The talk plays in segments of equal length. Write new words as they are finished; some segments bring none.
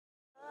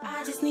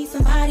I just need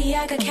somebody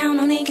I could count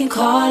on and can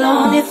call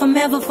on. If I'm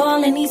ever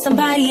falling, need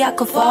somebody I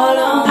could fall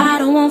on. I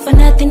don't want for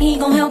nothing, he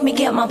gon' help me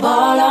get my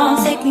ball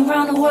on. Take me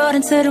round the world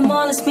into the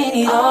mall and spend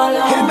it all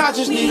on. And I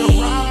just need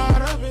a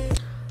ride of it.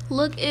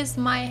 Look, it's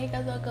Maya. Hey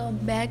guys, welcome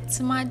back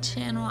to my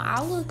channel.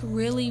 I look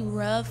really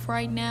rough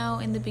right now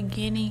in the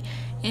beginning,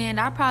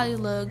 and I probably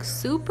look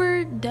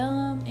super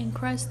dumb and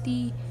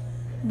crusty,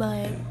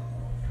 but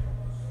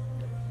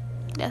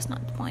that's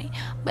not the point.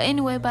 But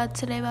anyway, about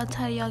the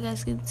title, y'all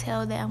guys can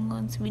tell that I'm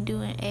going to be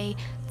doing a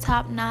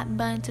top knot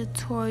bun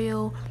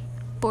tutorial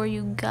for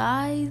you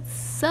guys.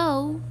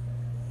 So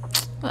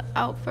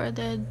without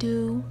further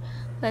ado,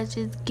 let's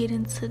just get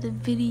into the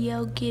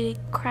video, get it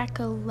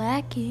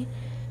crack-a-lacking.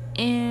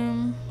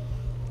 And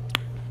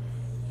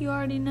you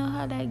already know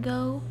how that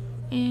go.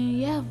 And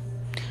yeah,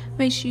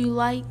 make sure you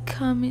like,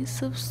 comment,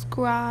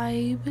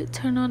 subscribe,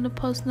 turn on the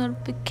post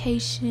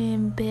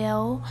notification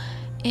bell.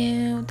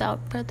 And without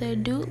further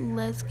ado,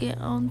 let's get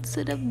on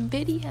to the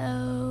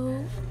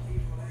video.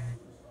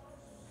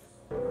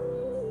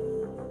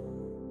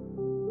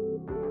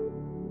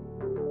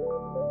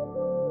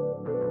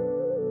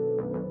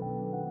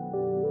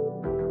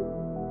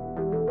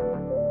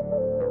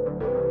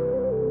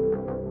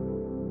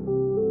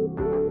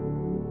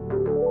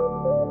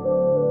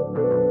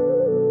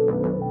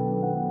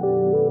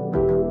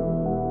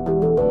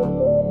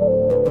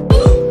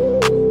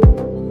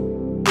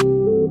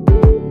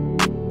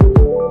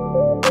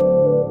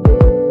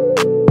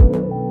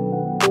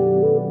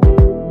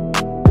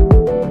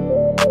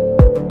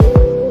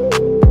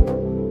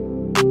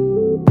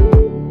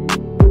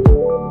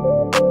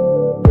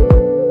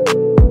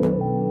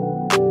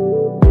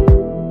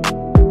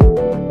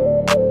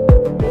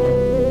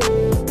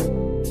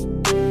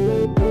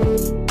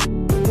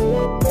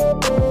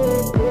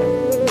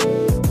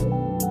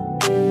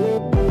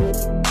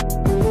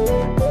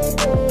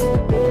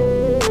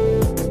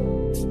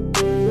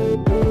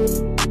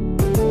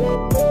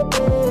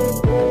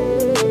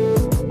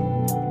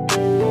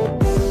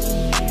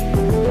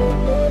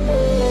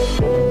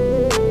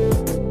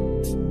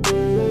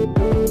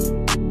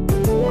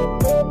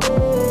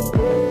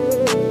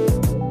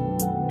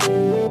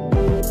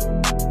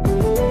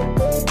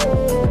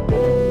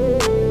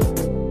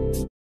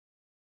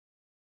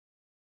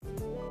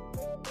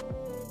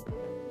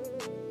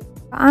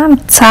 I'm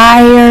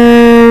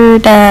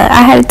tired.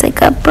 I had to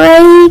take a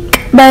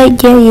break,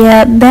 but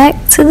yeah, back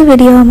to the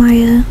video,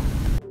 Maya.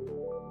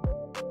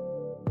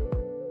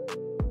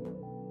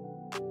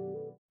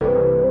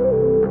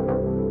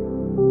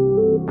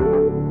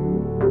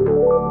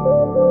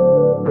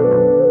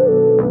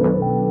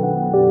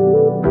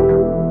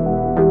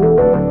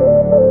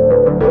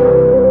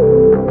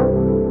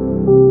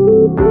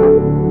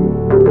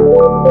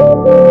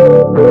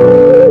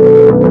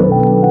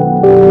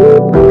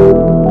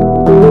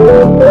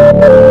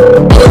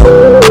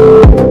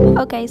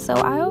 Okay, so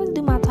I always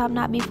do my top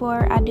knot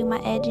before I do my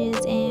edges,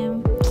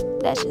 and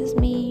that's just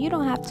me. You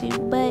don't have to,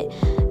 but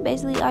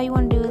basically all you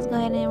want to do is go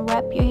ahead and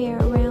wrap your hair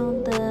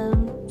around the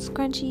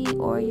scrunchie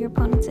or your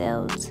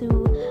ponytail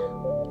till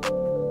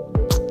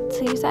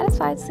you're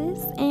satisfied,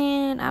 sis.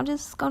 And I'm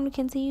just going to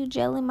continue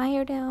gelling my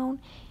hair down.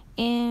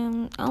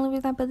 And the only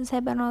reason I put this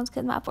headband on is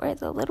because my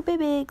forehead's a little bit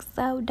big,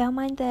 so don't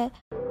mind that.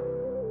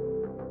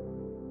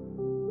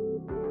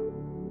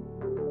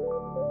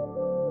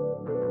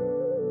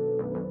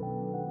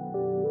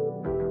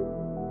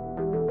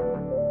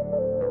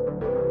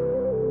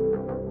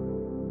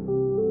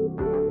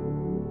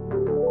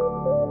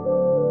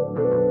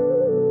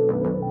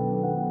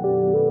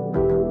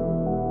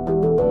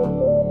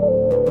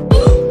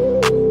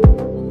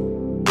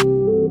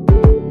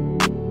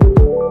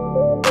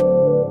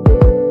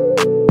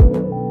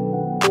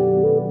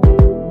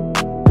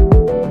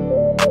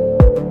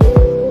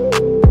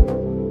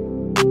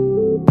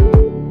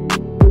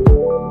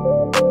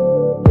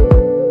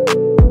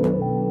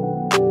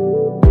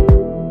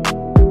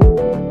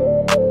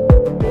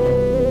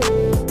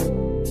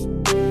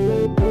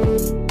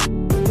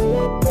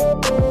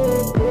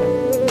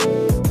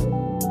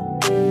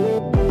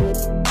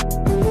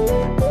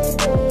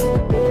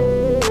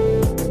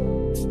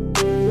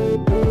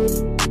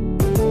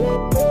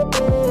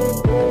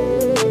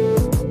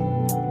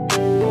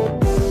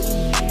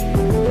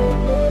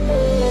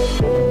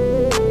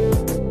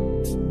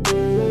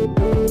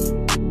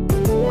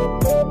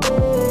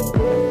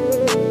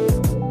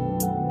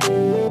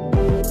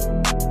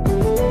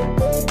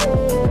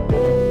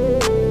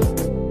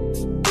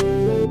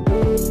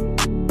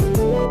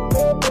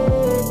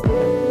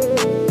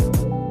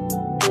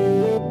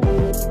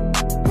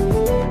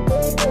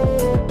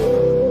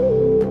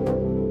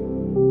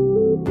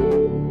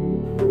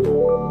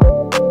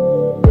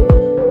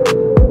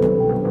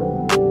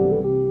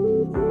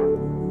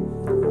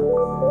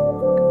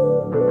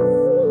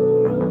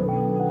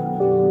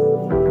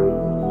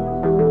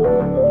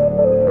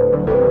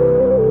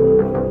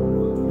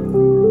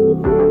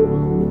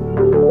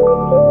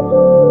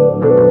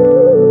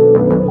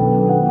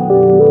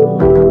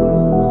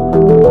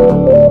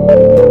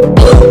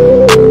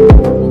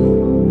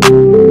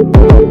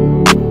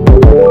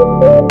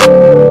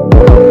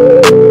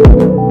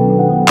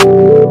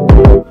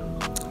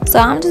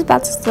 I'm just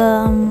about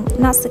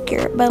to not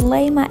secure but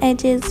lay my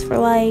edges for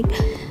like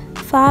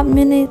 5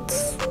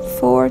 minutes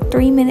for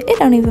 3 minutes. It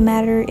don't even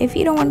matter. If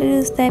you don't want to do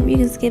this step, you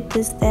can skip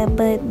this step,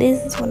 but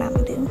this is what I'm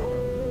gonna do.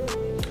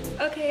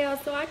 Okay, y'all,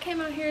 so I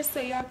came out here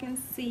so y'all can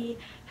see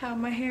how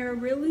my hair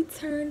really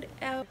turned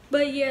out.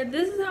 But yeah,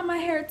 this is how my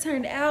hair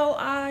turned out.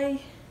 I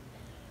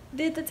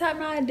did the top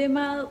knot, I did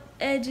my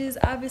edges.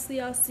 Obviously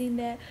y'all seen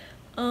that.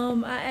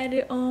 I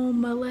added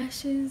on my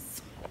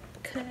lashes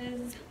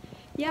because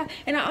yeah,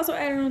 and I also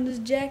added on this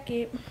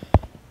jacket.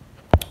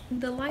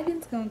 The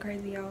lighting's going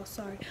crazy, y'all,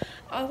 sorry.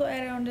 I also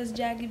added on this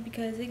jacket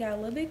because it got a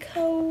little bit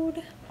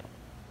cold.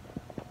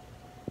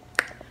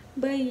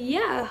 But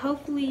yeah,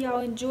 hopefully y'all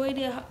enjoyed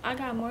it. I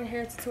got more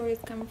hair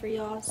tutorials coming for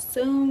y'all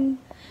soon.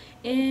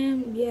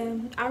 And yeah,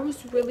 I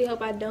just really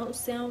hope I don't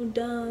sound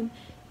dumb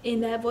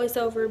in that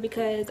voiceover,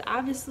 because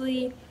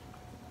obviously,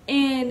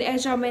 and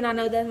as y'all may not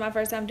know, that's my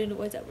first time doing the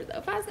voiceover. So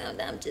if I sound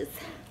dumb, just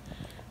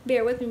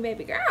bear with me,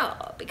 baby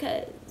girl,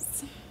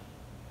 because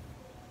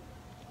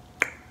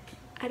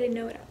I didn't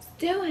know what I was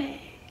doing.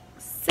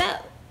 So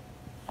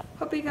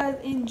hope you guys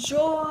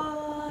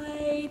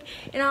enjoyed,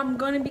 and I'm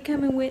gonna be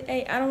coming with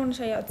a, I don't want to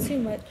show y'all too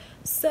much,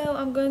 so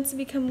I'm going to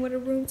be coming with a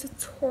room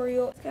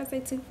tutorial. You guys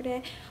stay tuned for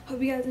that.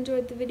 Hope you guys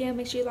enjoyed the video.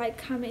 Make sure you like,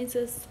 comment, and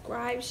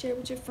subscribe. Share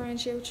with your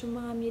friends, share with your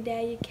mom, your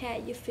dad, your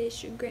cat, your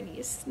fish, your granny,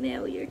 your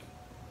snail, your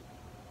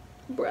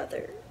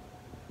brother.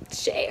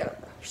 Share,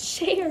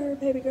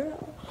 baby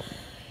girl.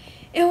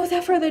 And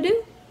without further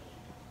ado,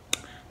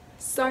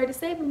 sorry to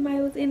say, but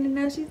Maya was in and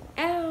now she's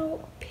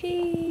out.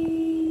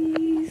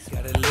 Peace.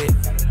 Got it lit.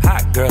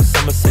 Hot girl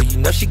summer, so you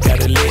know she got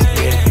it lit.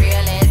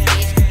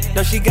 Yeah.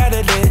 No, she got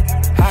it lit.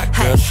 Hot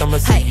girl summer,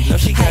 so you know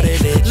she got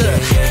it lit.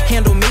 Look,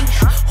 handle me?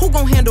 Who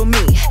gon' handle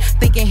me?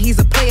 Thinking he's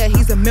a player,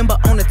 he's a member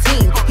on the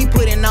team. He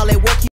put in all that work.